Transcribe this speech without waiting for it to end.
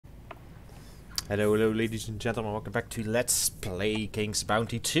Hello, hello, ladies and gentlemen. Welcome back to Let's Play King's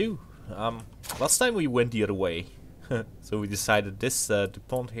Bounty 2. Last time we went the other way, so we decided this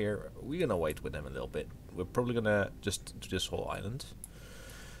DuPont here. We're gonna wait with them a little bit. We're probably gonna just do this whole island.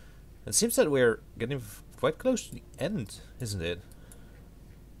 It seems that we're getting quite close to the end, isn't it?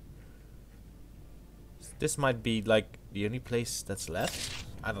 This might be like the only place that's left.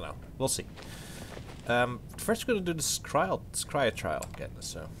 I don't know. We'll see. First, we're gonna do the Scryer trial again.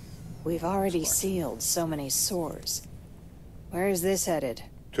 So. We've already sealed so many sores. Where is this headed?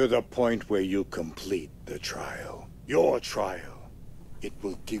 To the point where you complete the trial. Your trial. It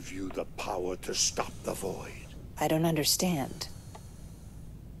will give you the power to stop the void. I don't understand.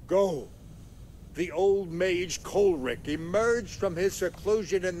 Go. The old mage Kolric emerged from his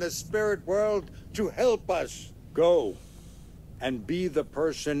seclusion in the spirit world to help us. Go. And be the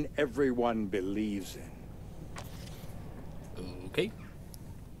person everyone believes in. Okay.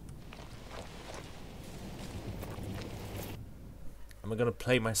 Am I gonna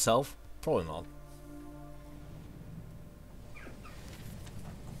play myself? Probably not.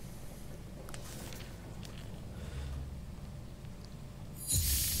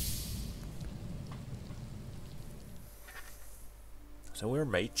 So we're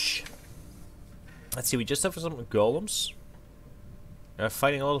Mage. Let's see, we just have some golems. We're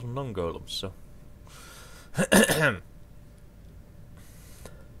fighting a lot of non-golems, so...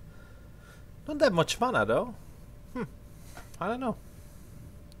 Not that much mana, though. I don't know.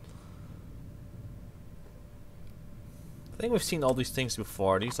 I think we've seen all these things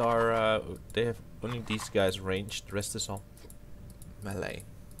before. These are, they have only these guys ranged, the rest is all melee.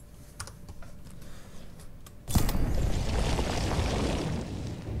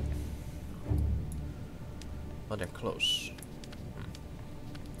 But they're close.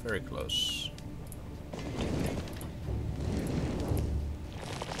 Very close.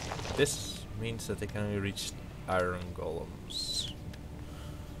 This means that they can only reach iron golems.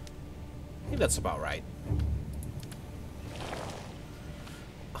 I think that's about right.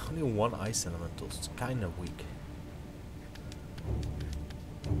 Only one ice elemental, it's kind of weak.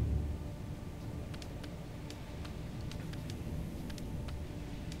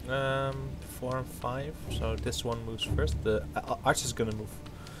 Four and five. So this one moves first. The archer is gonna move.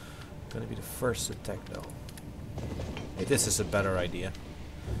 Gonna be the first attack though. Hey, this is a better idea.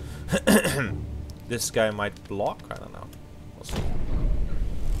 This guy might block. I don't know. We'll see.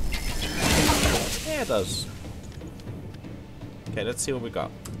 Yeah, it does. Okay, let's see what we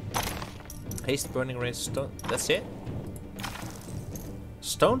got. Haste, burning ray, stone. That's it.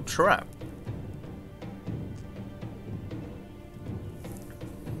 Stone trap.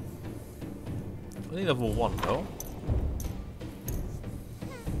 Only level 1 though.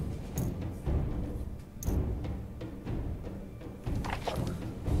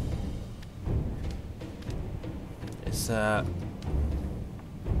 It's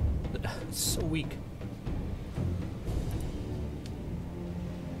so weak.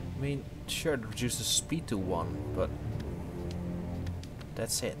 I mean, sure, it reduces speed to 1, but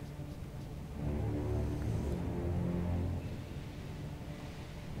that's it.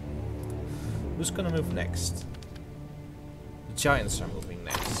 Who's gonna move next? The giants are moving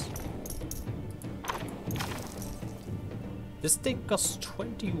next. This thing costs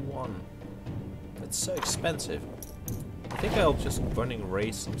 21. That's so expensive. I think I'll just burning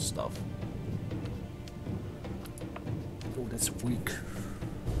ray some stuff. Oh, that's weak.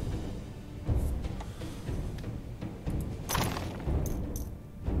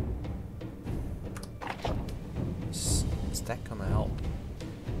 Is that gonna help?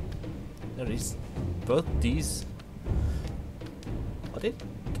 No, both these. Oh, they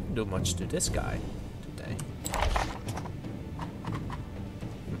didn't do much to this guy today.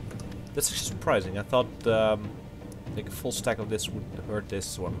 That's actually surprising. I thought like a full stack of this would hurt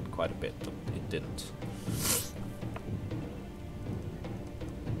this one quite a bit, but it didn't.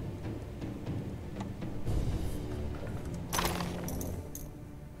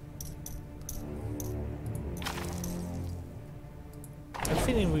 I'm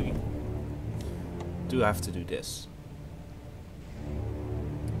feeling we do have to do this.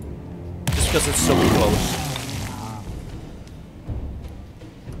 Just because it's so close.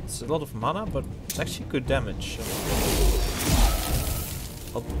 It's a lot of mana, but it's actually good damage.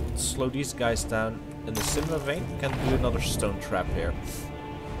 I'll slow these guys down in the similar vein. Can do another stone trap here.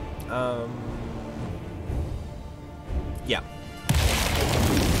 Yeah.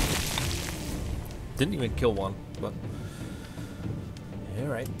 Didn't even kill one, but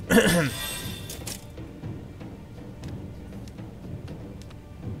alright.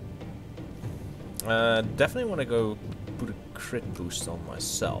 Definitely want to go put a crit boost on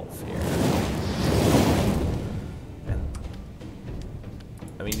myself here. And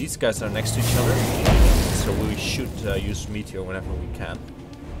I mean, these guys are next to each other, so we should use Meteor whenever we can.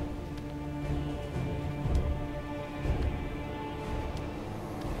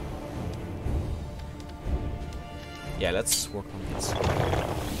 Yeah, let's work on this.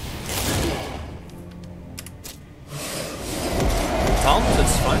 Taunt,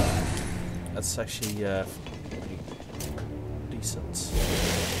 that's fine. That's actually pretty decent. I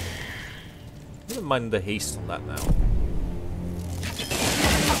wouldn't mind the haste on that now.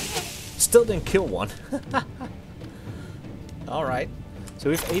 Still didn't kill one. Alright. So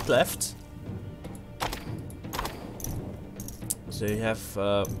we have 8 left. So you have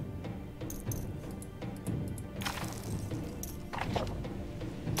I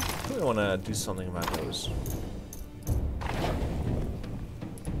want to do something about those.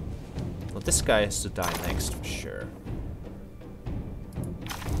 Well, this guy has to die next for sure.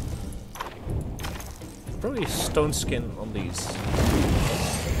 Probably stone skin on these.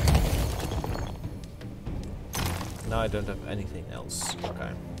 Now I don't have anything else.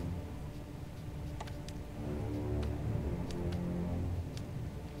 Okay.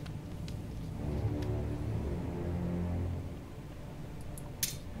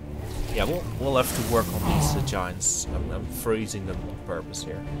 Yeah, we'll have to work on these giants. I'm freezing them on purpose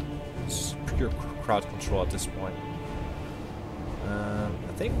here. It's pure crowd control at this point. I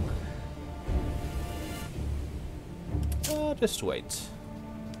think... just wait.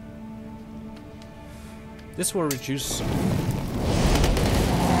 This will reduce the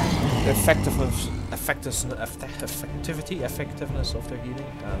effectiveness of their healing.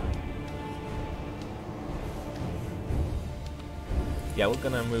 Yeah, we're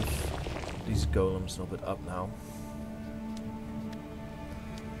gonna move these golems a little bit up now.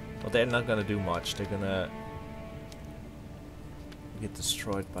 Well, they're not gonna do much. They're gonna get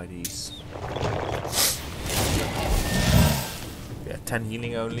destroyed by these. Yeah, 10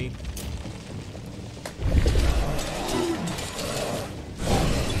 healing only.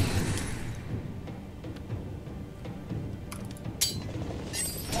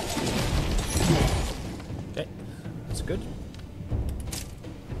 Okay, that's good.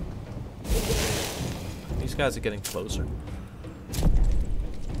 These guys are getting closer.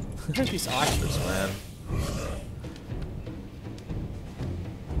 These archers, man.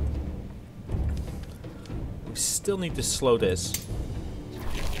 We still need to slow this.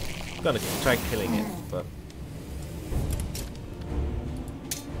 I'm gonna try killing it, but...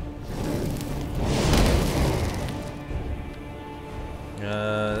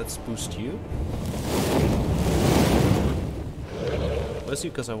 let's boost you. Let's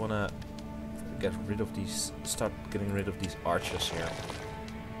because I wanna get rid of these, start getting rid of these archers here.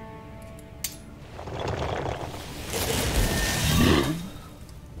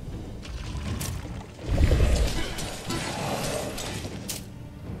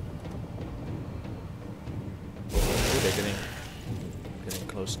 They're getting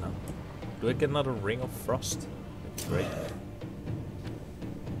close now. Do I get another ring of frost? That'd be great.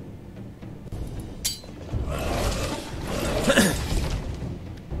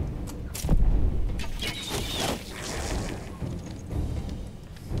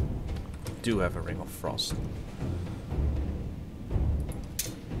 Do have a ring of frost. I'll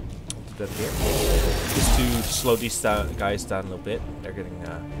do that here. Just to slow these guys down a little bit. They're getting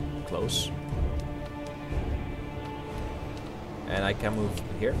close. And I can move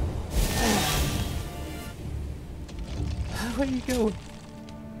here. Where do you go?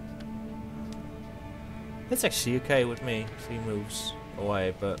 That's actually okay with me if he moves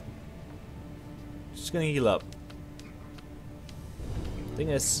away, but just gonna heal up. Thing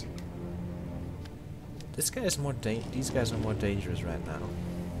is, this guy is more these guys are more dangerous right now.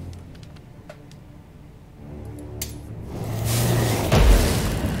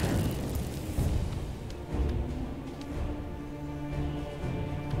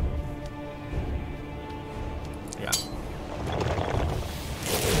 Yeah.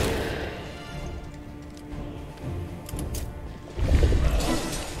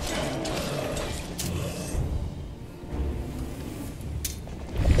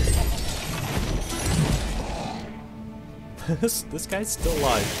 This guy's still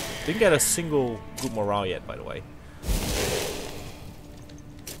alive. Didn't get a single good morale yet, by the way.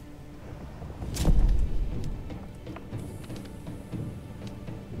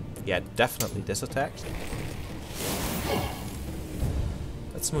 Yeah, definitely this attack.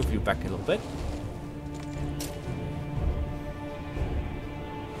 Let's move you back a little bit.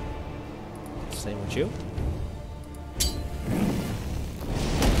 Same with you.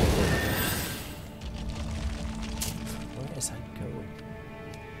 Where is I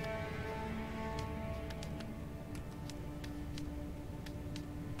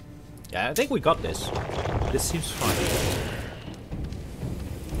Yeah, I think we got this. This seems fine.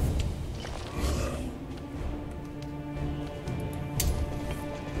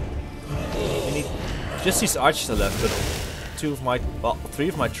 We need just these archers are left, but three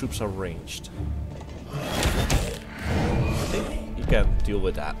of my troops are ranged. I think you can deal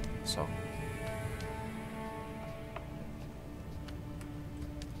with that, so.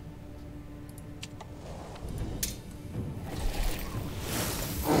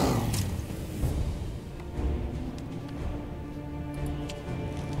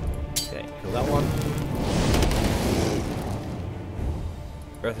 That one.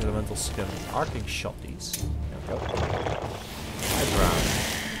 Earth elementals can arcing shot these. There we go. High ground.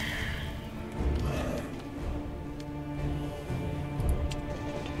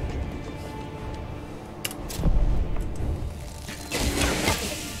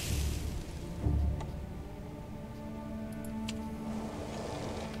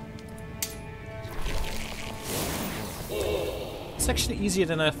 It's actually easier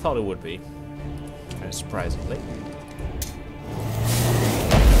than I thought it would be. Very surprisingly.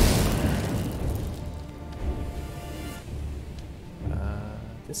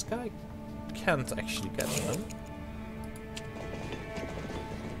 This guy can't actually get them.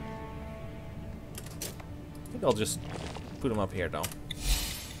 I think I'll just put him up here though.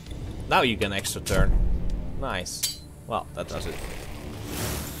 Now you get an extra turn. Nice. Well, that does it.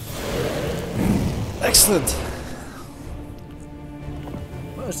 Excellent!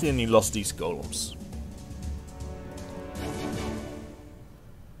 Mostly only lost these golems.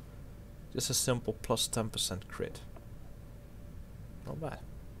 Just a simple plus 10% crit. Not bad.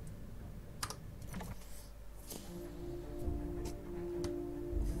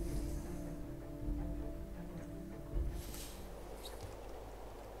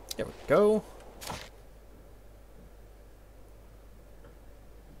 There we go.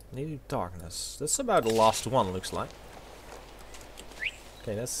 Needed darkness. That's about the last one, looks like.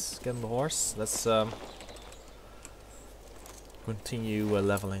 Okay, let's get on the horse. Let's continue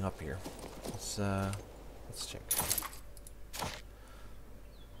leveling up here. Let's check.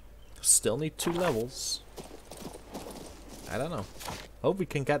 Still need 2 levels. I don't know. Hope we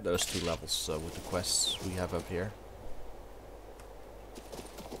can get those 2 levels with the quests we have up here.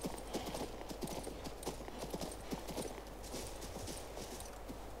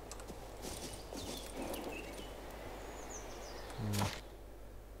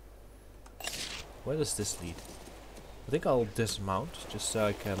 Where does this lead? I think I'll dismount just so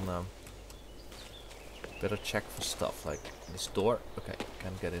I can better check for stuff like this door. Okay,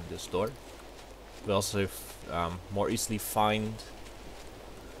 can't get in this door. We also more easily find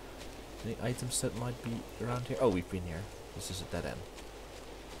any items that might be around here. Oh, we've been here. This is a dead end.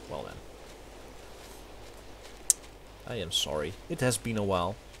 Well then. I am sorry. It has been a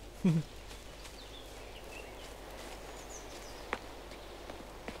while.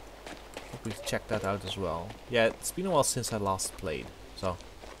 Hope we've checked that out as well. Yeah, it's been a while since I last played. So,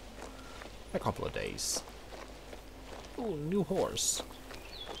 a couple of days. Oh, new horse.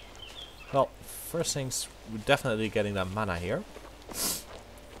 Well, first things, we're definitely getting that mana here.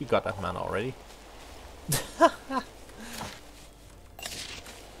 We got that mana already.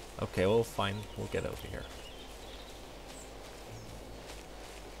 Okay, well, fine. We'll get over here.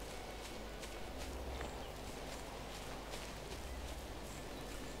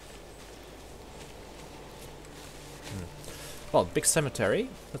 Well, big cemetery.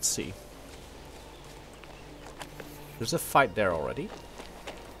 Let's see. There's a fight there already.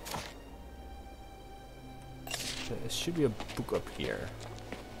 There should be a book up here.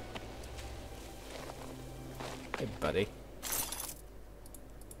 Hey, buddy.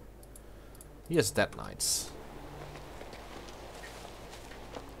 Yes, Dead Knights.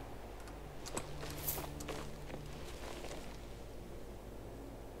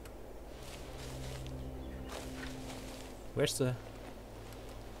 Where's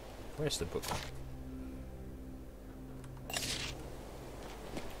the book?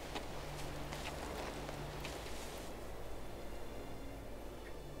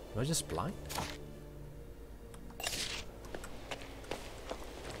 Am I just blind?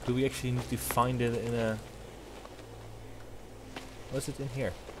 Do we actually need to find it in a... Was it in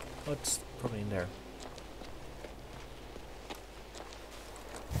here? Oh, it's probably in there.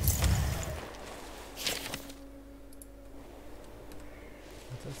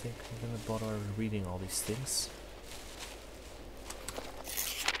 I don't think I'm gonna bother reading all these things.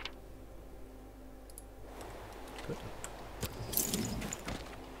 Good.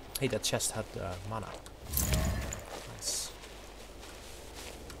 Hey, that chest had mana. Nice.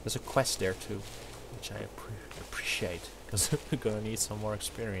 There's a quest there too, which I appreciate. because we're gonna need some more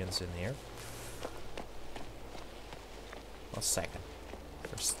experience in here. Well, second.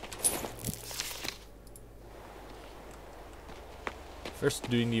 First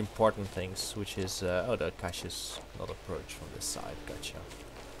doing the important things, which is... oh, the cache is not approached from this side. Gotcha.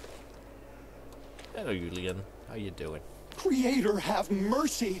 Hello, Julian. How you doing? Creator, have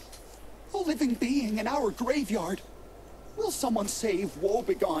mercy! A living being in our graveyard! Will someone save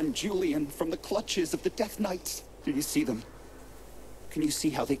woebegone Julian from the clutches of the Death Knights? Do you see them? Can you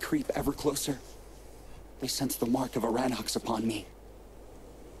see how they creep ever closer? They sense the mark of Aranox upon me.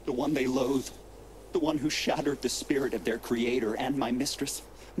 The one they loathe. The one who shattered the spirit of their creator and my mistress,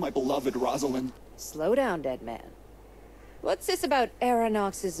 my beloved Rosalind. Slow down, dead man. What's this about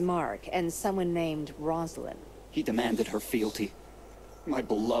Aranox's mark and someone named Rosalind? He demanded her fealty. My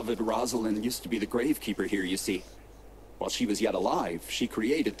beloved Rosalind used to be the gravekeeper here, you see. While she was yet alive, she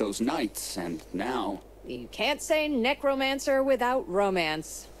created those knights, and now... You can't say necromancer without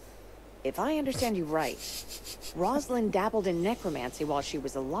romance. If I understand you right, Rosalind dabbled in necromancy while she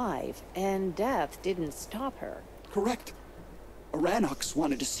was alive, and death didn't stop her. Correct. Aranox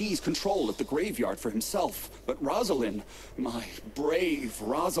wanted to seize control of the graveyard for himself, but Rosalind, my brave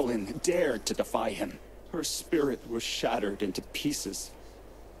Rosalind, dared to defy him. Her spirit was shattered into pieces.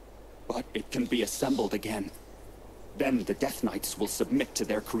 But it can be assembled again. Then the Death Knights will submit to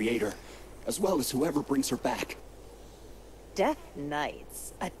their creator, as well as whoever brings her back. Death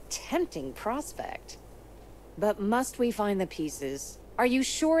Knights, a tempting prospect. But must we find the pieces? Are you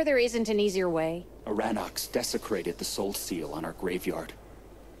sure there isn't an easier way? Aranox desecrated the soul seal on our graveyard.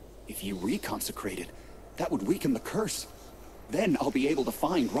 If you reconsecrate it, that would weaken the curse. Then I'll be able to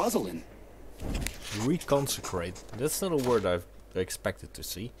find Rosalind. Reconsecrate. That's not a word I've expected to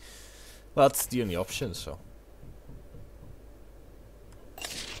see. Well, that's the only option, so.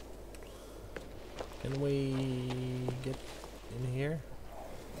 Can we get in here?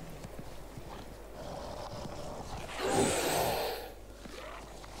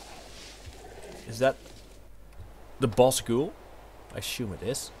 Is that the boss ghoul? I assume it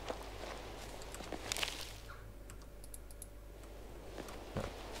is.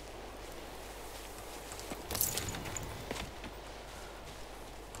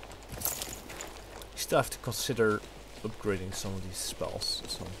 Still have to consider upgrading some of these spells at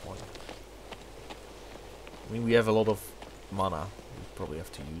some point. I mean, we have a lot of mana. We probably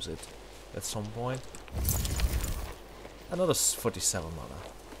have to use it at some point. Another 47 mana.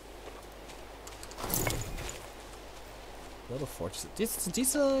 Another 40.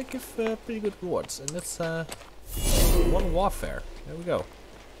 These give pretty good rewards, and that's one warfare. There we go.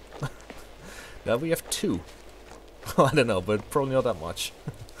 Now we have 2. I don't know, but probably not that much.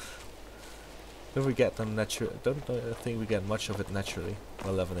 Don't we get them naturally? Don't think we get much of it naturally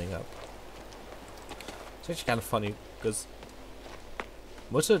while leveling up. It's actually kind of funny because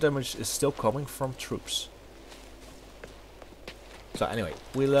most of the damage is still coming from troops. So anyway,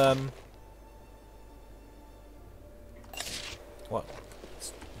 we'll what?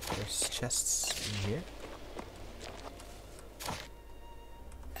 There's chests in here.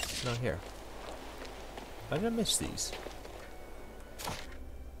 No, here. Why did I miss these?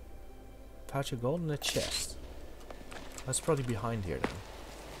 Pouch of gold and a chest. That's probably behind here then.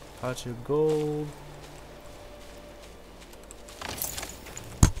 Pouch of gold.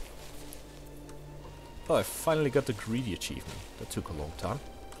 Oh, I finally got the greedy achievement. That took a long time.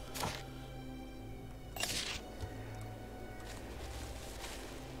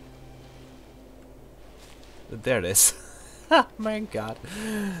 There it is. My god.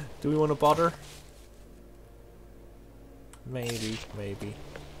 Do we want to bother? Maybe, maybe.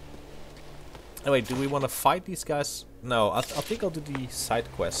 Anyway, do we want to fight these guys? No, I think I'll do the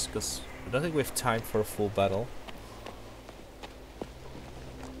side quests, because I don't think we have time for a full battle.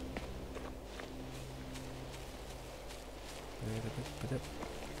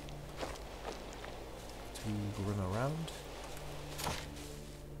 To run around.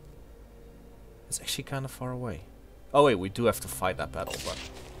 It's actually kind of far away. Oh wait, we do have to fight that battle, but...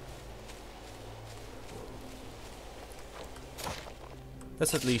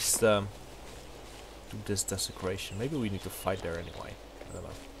 let's at least do this desecration. Maybe we need to fight there anyway. I don't know.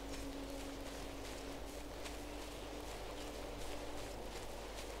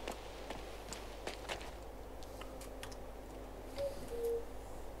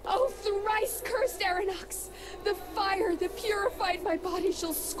 Oh, thrice cursed Aranox! The fire that purified my body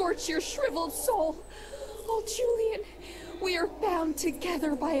shall scorch your shriveled soul. Oh, Julian, we are bound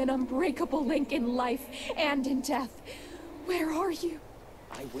together by an unbreakable link in life and in death. Where are you?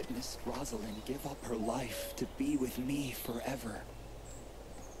 I witnessed Rosalind give up her life to be with me forever.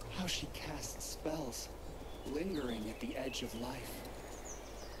 How she casts spells, lingering at the edge of life.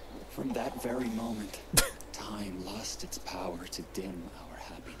 From that very moment, time lost its power to dim our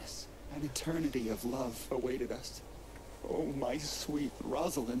happiness. An eternity of love awaited us. Oh, my sweet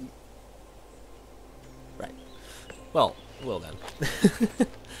Rosalind. Right. Well then.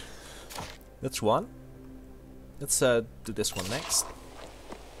 That's one. Let's do this one next.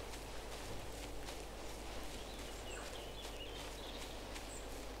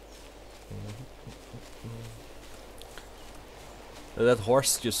 That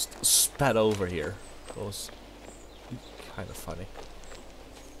horse just spat over here. That was kind of funny.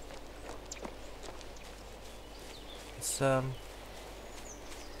 It's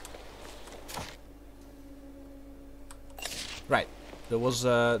right. There was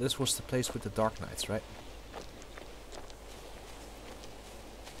this was the place with the Dark Knights, right?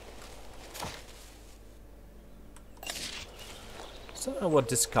 I don't know what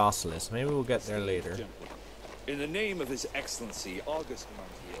this castle is. Maybe we'll get there later. In the name of His Excellency, August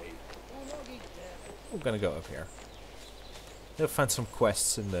Montier. We're gonna go up here. We'll find some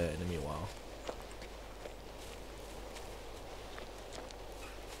quests in the meanwhile.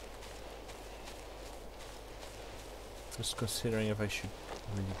 Just considering if I should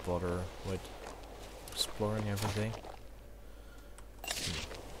really bother with exploring everything.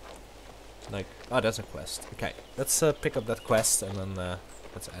 Like, oh, that's a quest. Okay, let's pick up that quest and then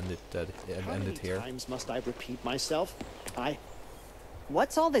let's end it here. How many times must I repeat myself?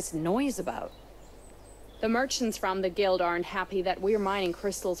 What's all this noise about? The merchants from the guild aren't happy that we're mining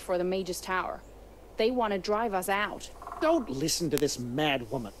crystals for the Mage's Tower. They want to drive us out. Don't listen to this mad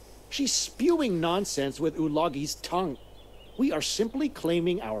woman. She's spewing nonsense with Ulagi's tongue. We are simply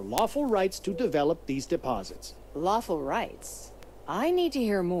claiming our lawful rights to develop these deposits. Lawful rights? I need to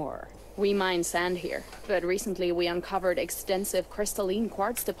hear more. We mine sand here, but recently we uncovered extensive crystalline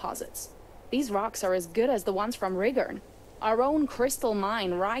quartz deposits. These rocks are as good as the ones from Rigern. Our own crystal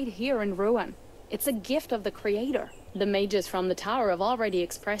mine right here in Ruin. It's a gift of the Creator. The mages from the tower have already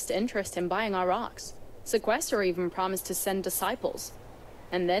expressed interest in buying our rocks. Sequester even promised to send disciples.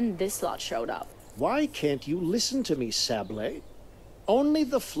 And then this lot showed up. Why can't you listen to me, Sablé? Only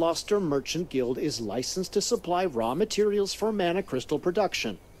the Floster Merchant Guild is licensed to supply raw materials for mana crystal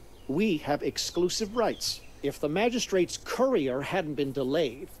production. We have exclusive rights. If the magistrate's courier hadn't been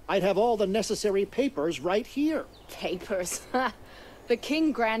delayed, I'd have all the necessary papers right here. Papers? The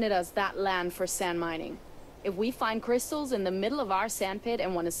king granted us that land for sand mining. If we find crystals in the middle of our sandpit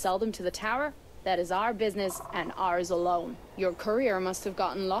and want to sell them to the tower, that is our business and ours alone. Your courier must have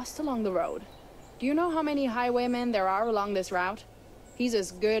gotten lost along the road. Do you know how many highwaymen there are along this route? He's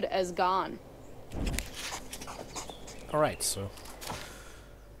as good as gone. Alright, so...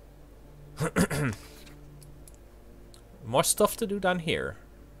 more stuff to do down here.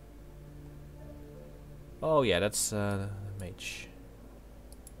 Oh yeah, that's Mage.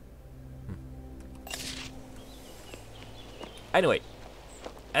 Anyway,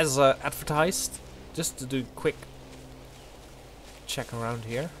 as advertised, just to do a quick check around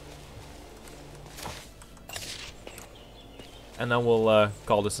here. And then we'll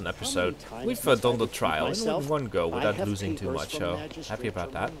call this an episode. We've done the trial in one go without losing too much, so happy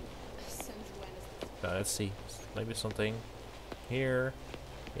about that. Let's see, maybe something here.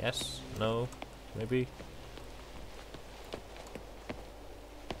 Yes, no, maybe.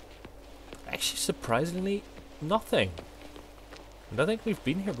 Actually, surprisingly, nothing. I don't think we've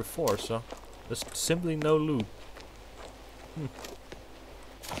been here before, so there's simply no loot.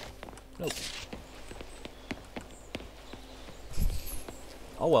 Nope.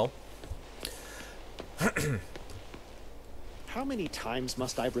 Oh well. How many times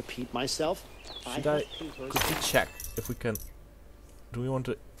must I repeat myself? Should I quickly check if we can... Do we want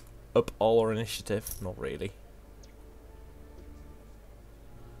to up all our initiative? Not really.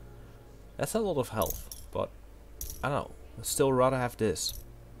 That's a lot of health, but I don't know. I'd still rather have this.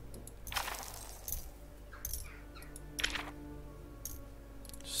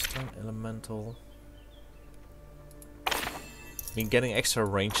 Stun elemental. I mean, getting extra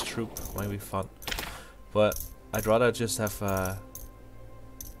range troop might be fun, but I'd rather just have.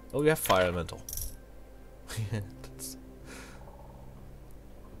 Oh, we have fire elemental.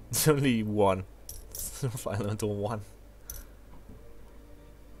 It's only one. Fire elemental 1.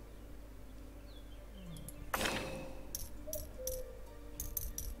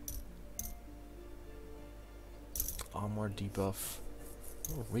 Armor debuff.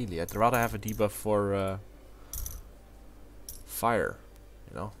 Oh, really? I'd rather have a debuff for fire,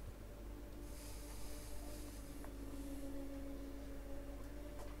 you know.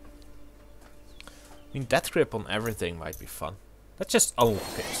 I mean, death grip on everything might be fun. That's just... Oh,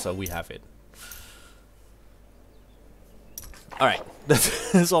 okay, so we have it. Alright,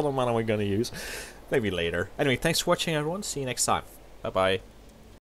 that's all the mana we're gonna use. Maybe later. Anyway, thanks for watching everyone. See you next time. Bye bye.